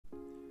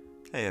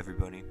Hey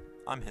everybody,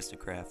 I'm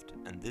Histocraft,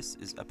 and this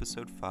is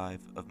episode 5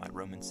 of my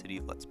Roman City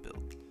Let's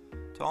Build.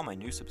 To all my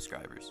new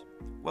subscribers,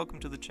 welcome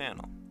to the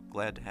channel,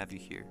 glad to have you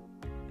here.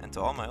 And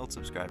to all my old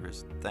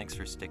subscribers, thanks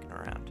for sticking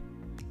around.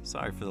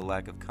 Sorry for the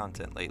lack of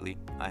content lately,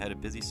 I had a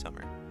busy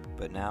summer,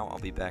 but now I'll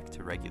be back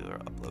to regular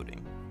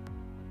uploading.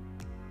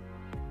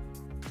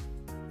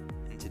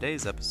 In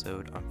today's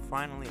episode, I'm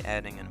finally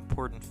adding an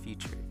important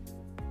feature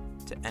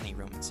to any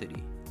Roman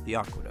city, the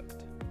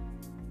Aqueduct.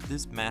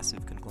 This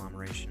massive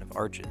conglomeration of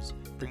arches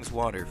brings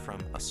water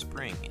from a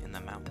spring in the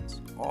mountains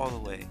all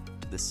the way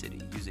to the city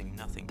using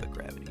nothing but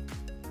gravity.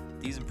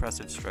 These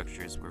impressive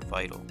structures were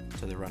vital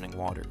to the running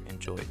water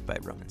enjoyed by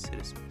Roman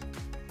citizens.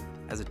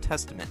 As a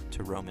testament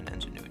to Roman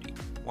ingenuity,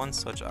 one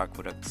such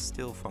aqueduct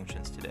still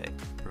functions today,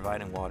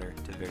 providing water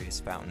to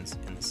various fountains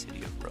in the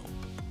city of Rome.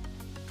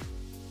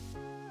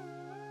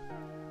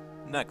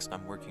 Next,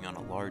 I'm working on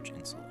a large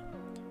insula.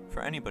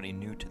 For anybody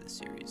new to the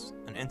series,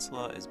 an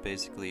insula is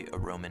basically a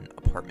Roman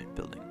apartment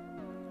building.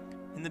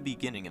 In the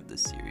beginning of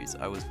this series,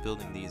 I was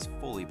building these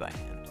fully by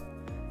hand,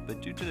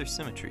 but due to their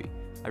symmetry,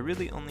 I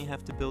really only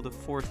have to build a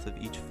fourth of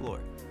each floor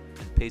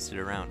and paste it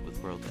around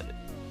with World Edit.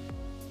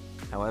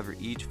 However,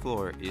 each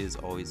floor is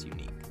always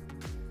unique.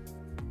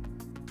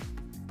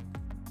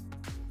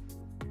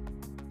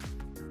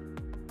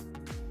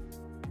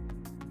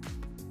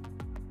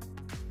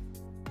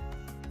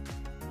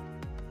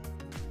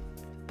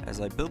 As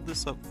I build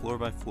this up floor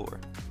by floor,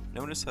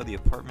 notice how the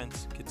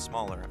apartments get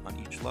smaller on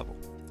each level.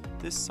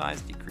 This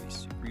size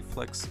decrease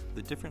reflects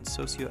the different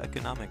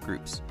socioeconomic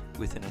groups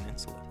within an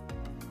insula.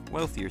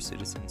 Wealthier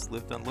citizens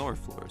lived on lower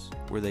floors,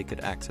 where they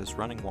could access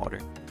running water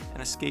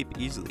and escape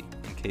easily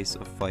in case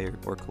of fire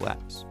or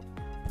collapse.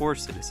 Poor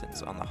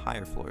citizens on the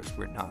higher floors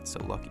were not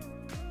so lucky.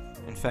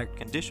 In fact,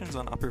 conditions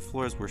on upper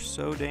floors were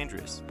so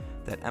dangerous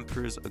that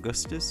Emperors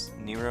Augustus,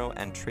 Nero,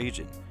 and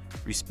Trajan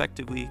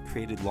respectively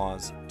created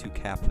laws to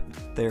cap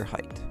their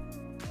height.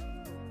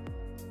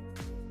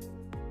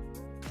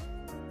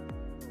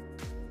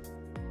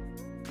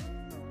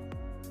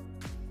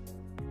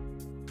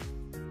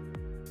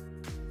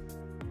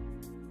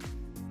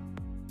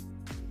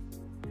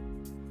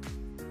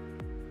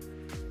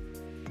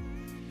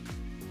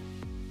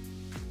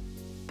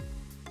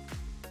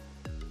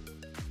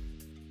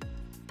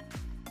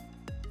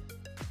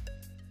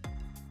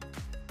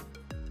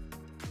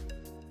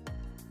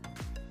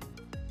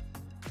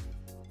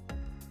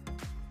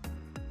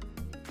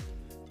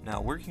 Now,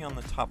 working on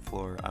the top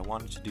floor, I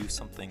wanted to do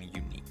something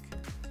unique,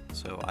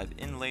 so I've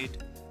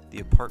inlaid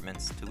the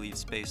apartments to leave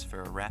space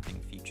for a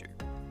wrapping feature.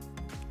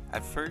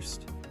 At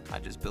first, I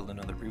just built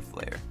another roof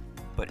layer,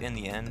 but in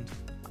the end,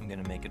 I'm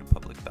going to make it a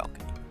public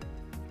balcony.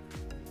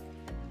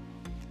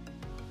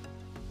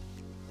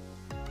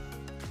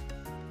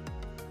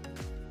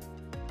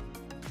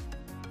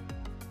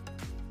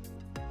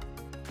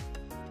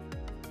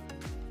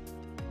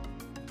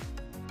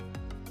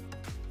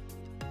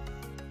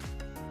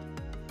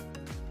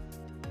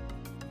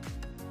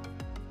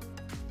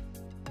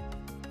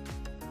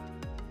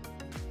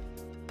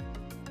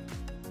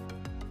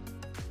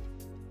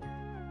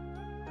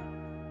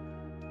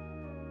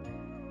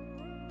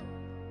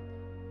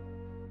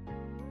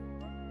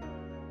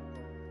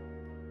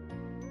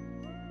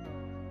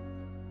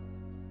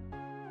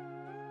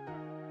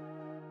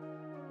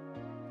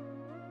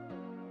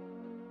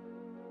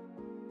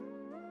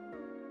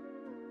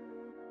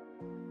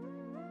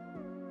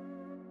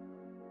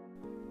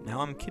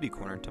 Now I'm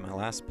kitty-cornered to my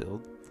last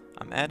build.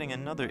 I'm adding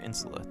another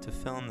insula to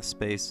fill in the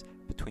space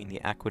between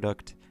the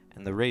aqueduct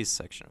and the raised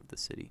section of the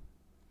city.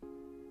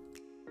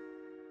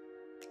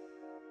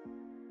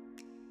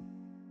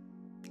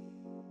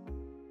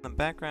 In the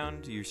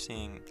background, you're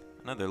seeing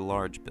another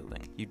large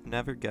building. You'd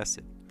never guess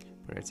it,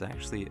 but it's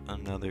actually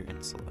another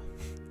insula.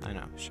 I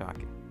know,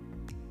 shocking.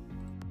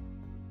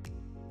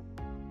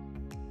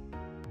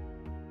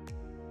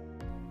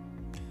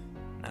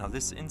 Now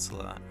this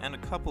insula, and a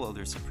couple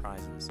other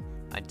surprises,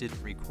 I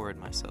didn't record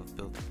myself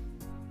building.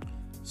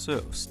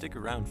 So stick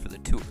around for the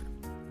tour,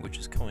 which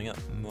is coming up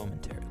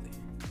momentarily.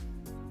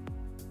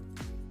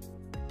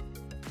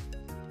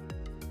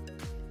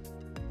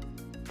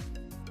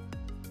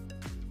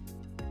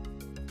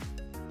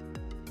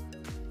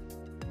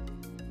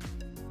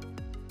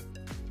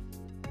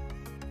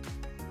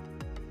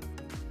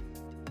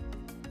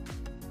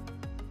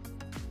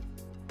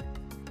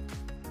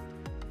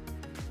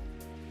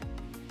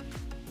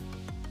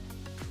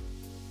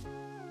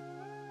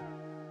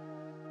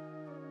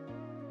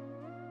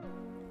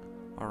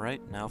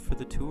 Alright, now for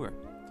the tour.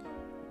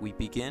 We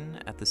begin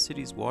at the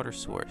city's water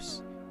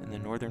source in the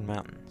northern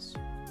mountains.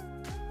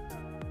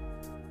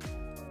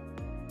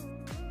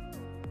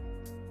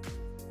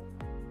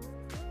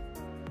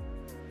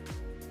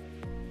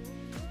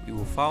 We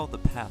will follow the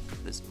path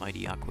of this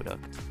mighty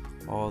aqueduct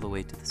all the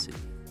way to the city.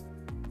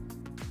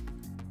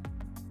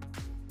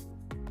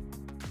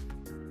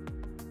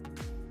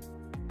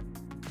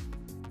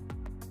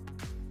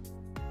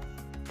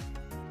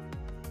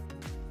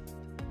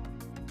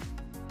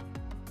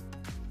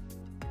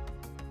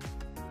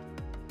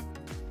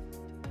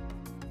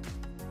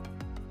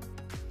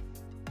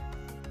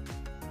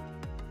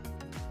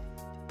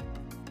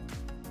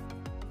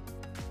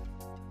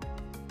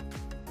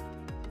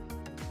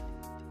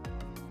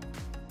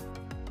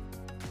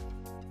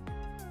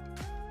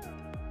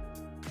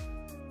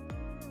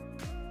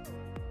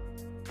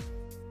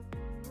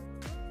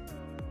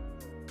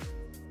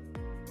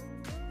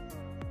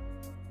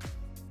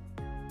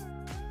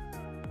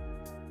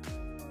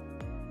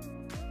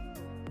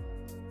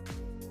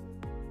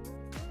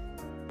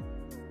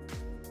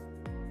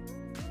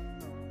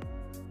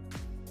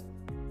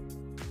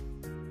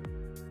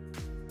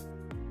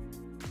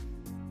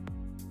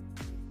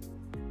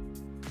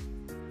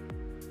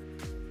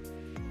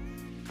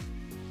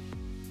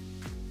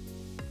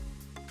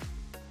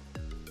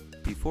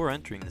 Before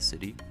entering the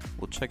city,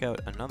 we'll check out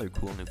another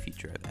cool new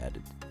feature I've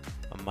added,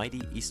 a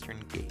mighty eastern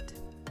gate.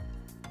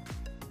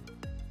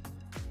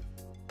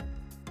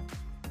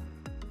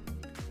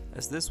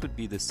 As this would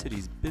be the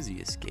city's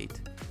busiest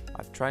gate,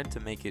 I've tried to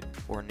make it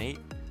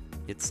ornate,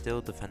 yet still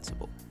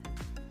defensible.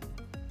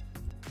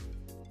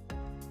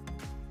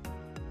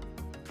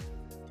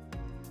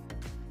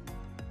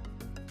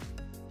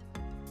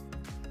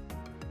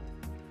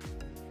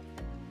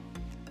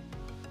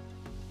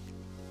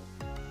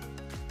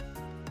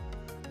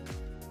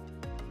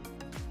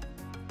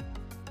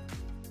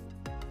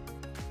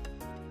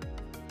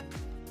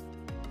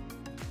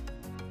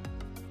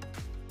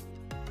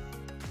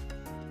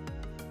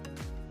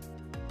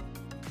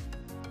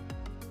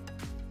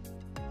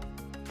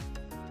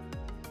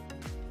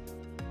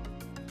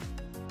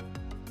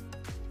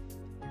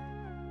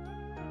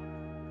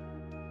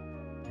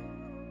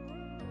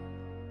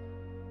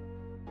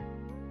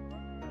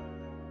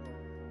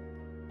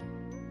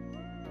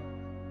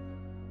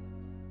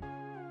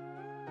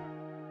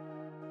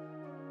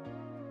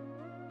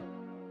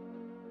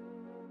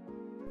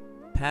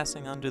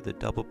 Passing under the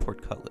double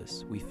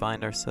portcullis, we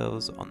find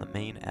ourselves on the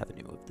main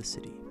avenue of the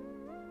city.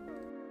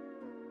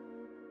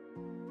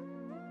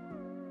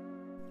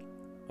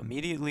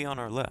 Immediately on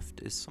our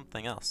left is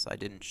something else I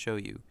didn't show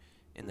you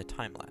in the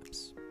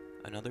time-lapse,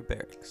 another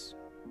barracks.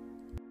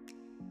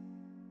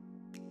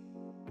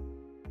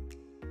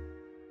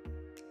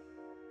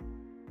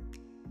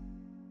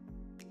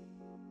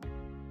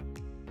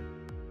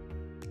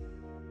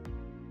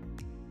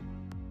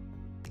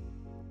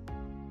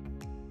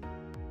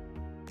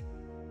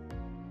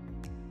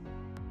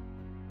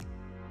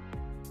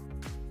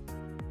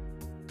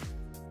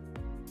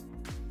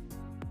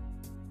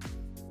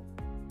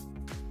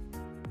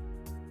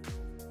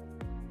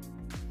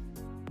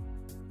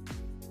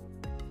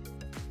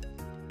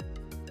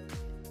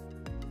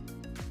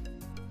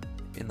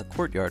 In the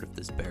courtyard of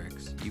this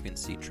barracks, you can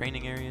see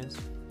training areas,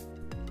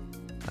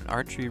 an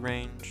archery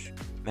range,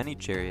 many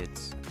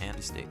chariots,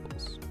 and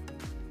stables.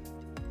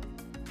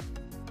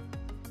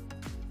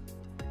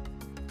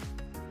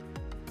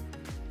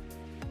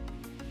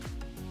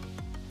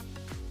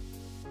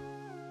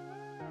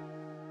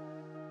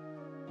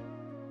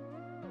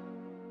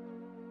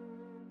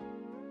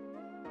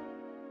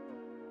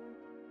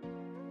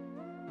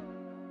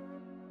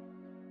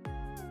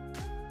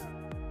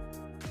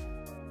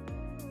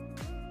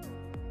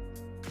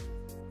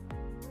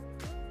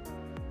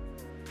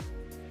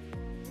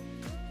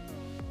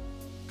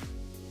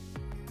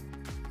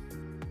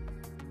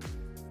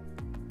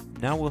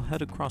 Now we'll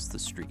head across the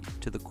street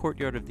to the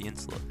courtyard of the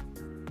insula,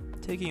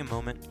 taking a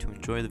moment to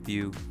enjoy the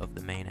view of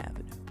the main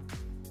avenue.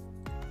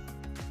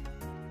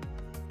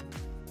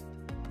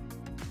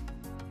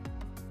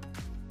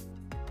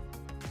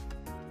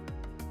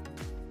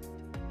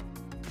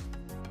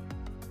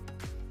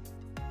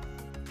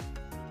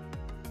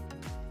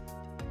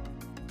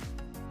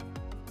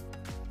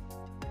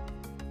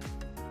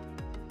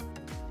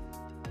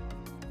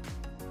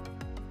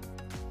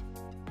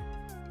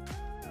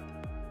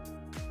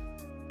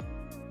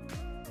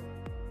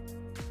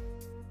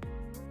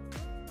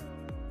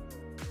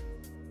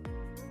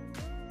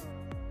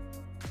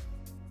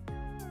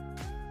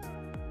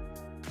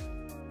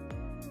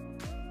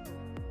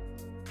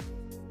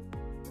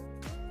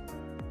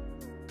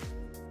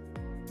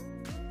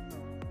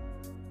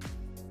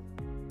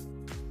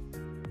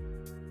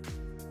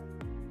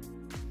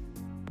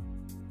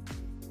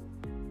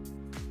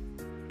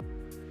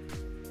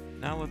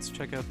 Now let's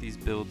check out these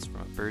builds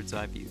from a bird's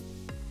eye view.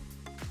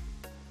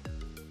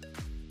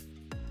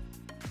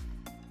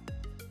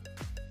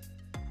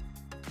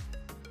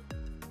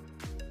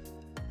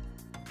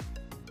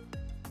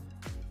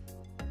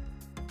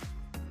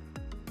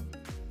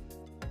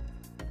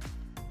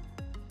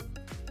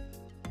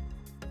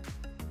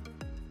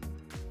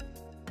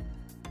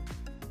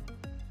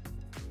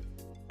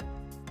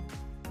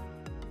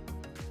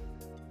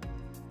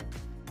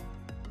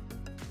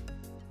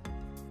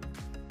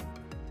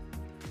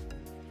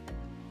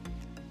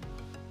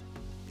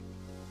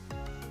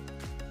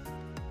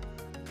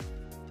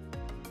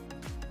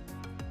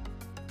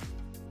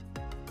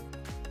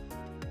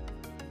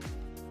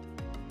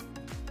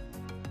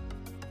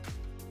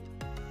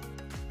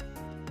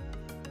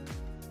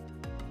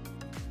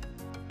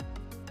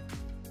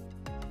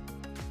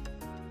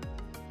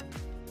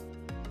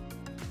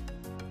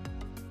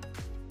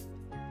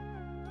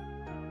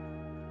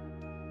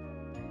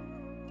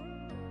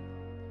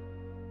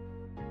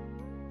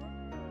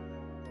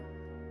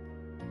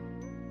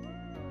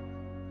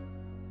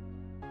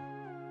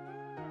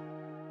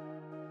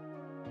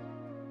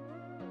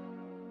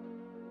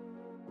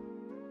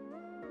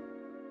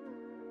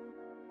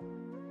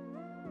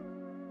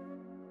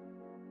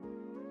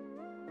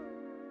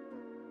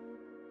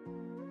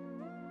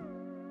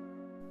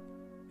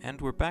 And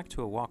we're back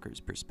to a walker's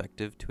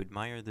perspective to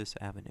admire this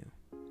avenue.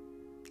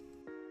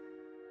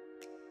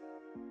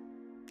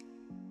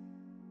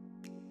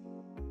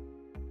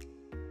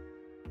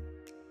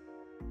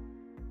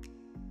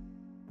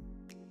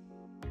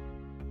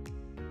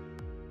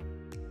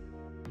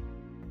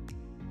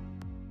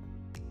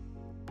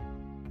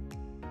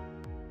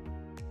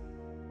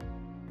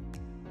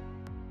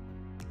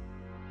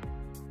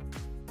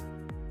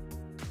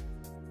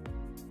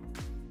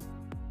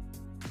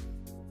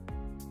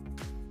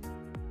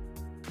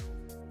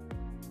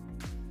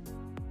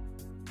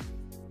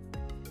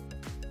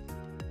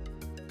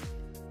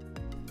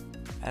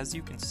 As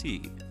you can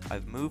see,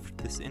 I've moved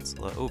this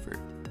insula over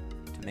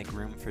to make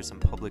room for some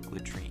public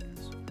latrines.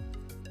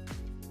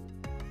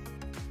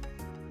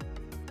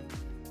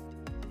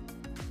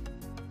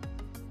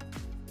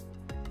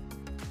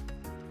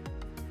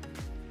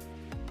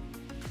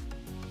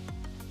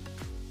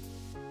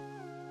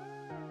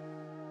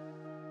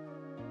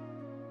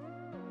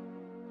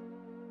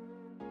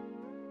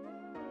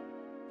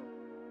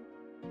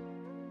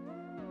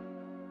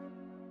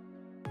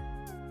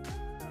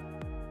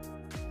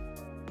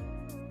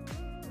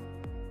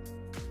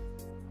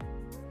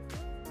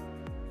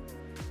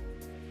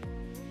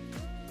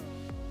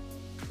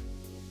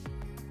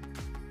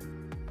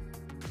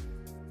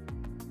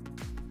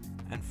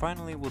 And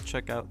finally, we'll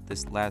check out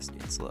this last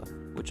insula,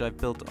 which I've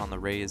built on the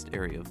raised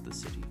area of the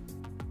city.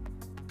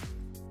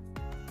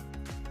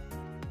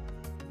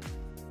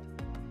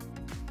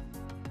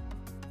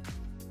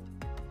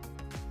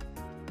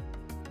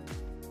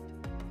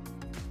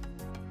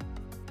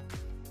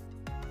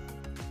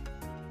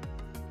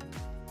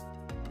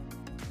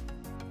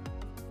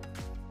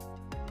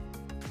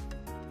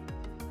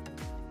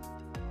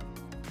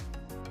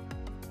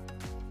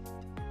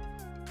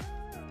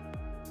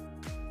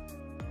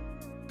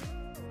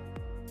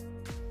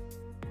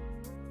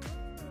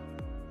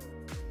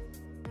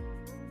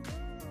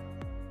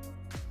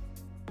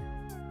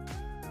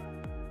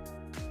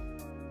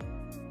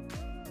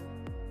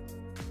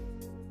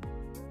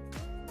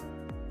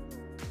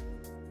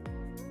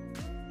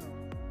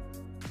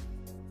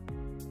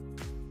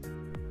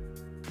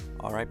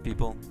 Alright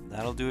people,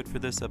 that'll do it for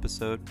this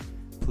episode.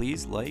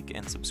 Please like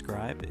and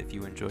subscribe if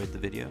you enjoyed the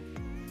video.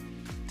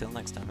 Till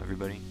next time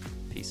everybody,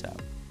 peace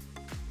out.